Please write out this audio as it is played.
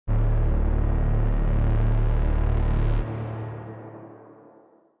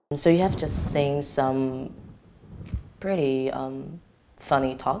So you have just seen some pretty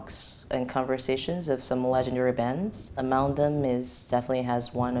funny talks and conversations of some legendary bands. Among them is definitely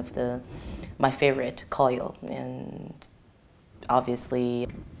has one of my favorite, Coil, and obviously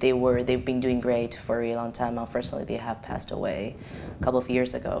they've been doing great for a really long time. Unfortunately, they have passed away a couple of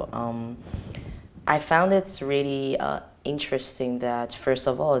years ago. I found it's really interesting that first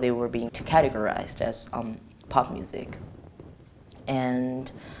of all they were being categorized as pop music,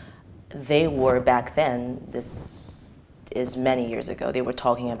 and they were back then. This is many years ago. They were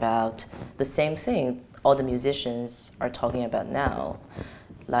talking about the same thing all the musicians are talking about now,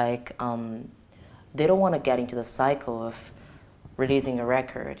 like they don't want to get into the cycle of releasing a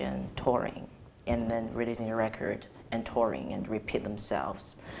record and touring, and then releasing a record and touring and repeat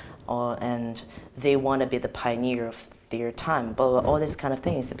themselves. And they want to be the pioneer of their time, but all these kind of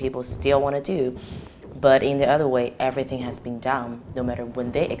things that people still want to do. But in the other way, everything has been done, no matter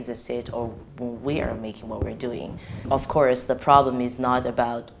when they existed or when we are making what we're doing. Of course, the problem is not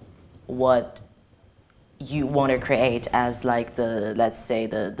about what you want to create as like let's say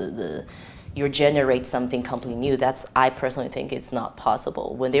you generate something completely new. I personally think it's not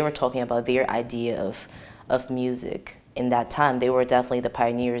possible. When they were talking about their idea of music in that time, they were definitely the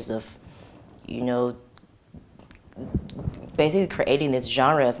pioneers of, basically creating this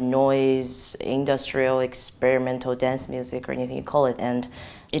genre of noise, industrial, experimental dance music, or anything you call it. And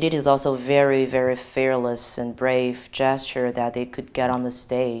it is also very, very fearless and brave gesture that they could get on the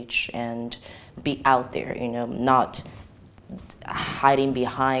stage and be out there, not hiding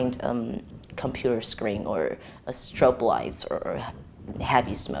behind computer screen or a strobe lights or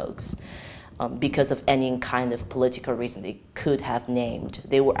heavy smokes because of any kind of political reason they could have named.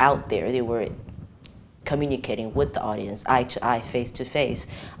 They were out there, they were communicating with the audience, eye to eye, face to face.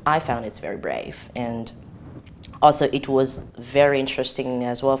 I found it's very brave. And also it was very interesting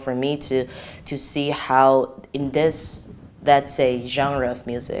as well for me to see how in this, let's say, genre of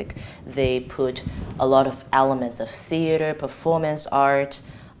music, they put a lot of elements of theater, performance art.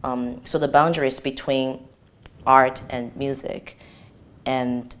 So the boundaries between art and music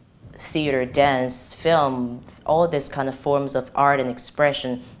and theater, dance, film, all this kind of forms of art and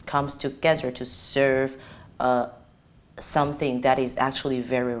expression comes together to serve something that is actually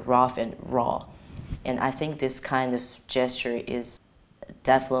very rough and raw. And I think this kind of gesture is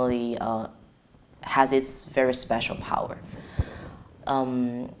definitely has its very special power.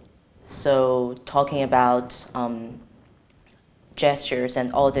 So talking about gestures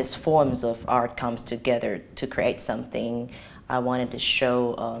and all these forms of art comes together to create something, I wanted to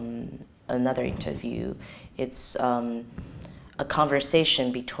show another interview. It's a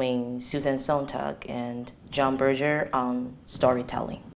conversation between Susan Sontag and Berger on storytelling.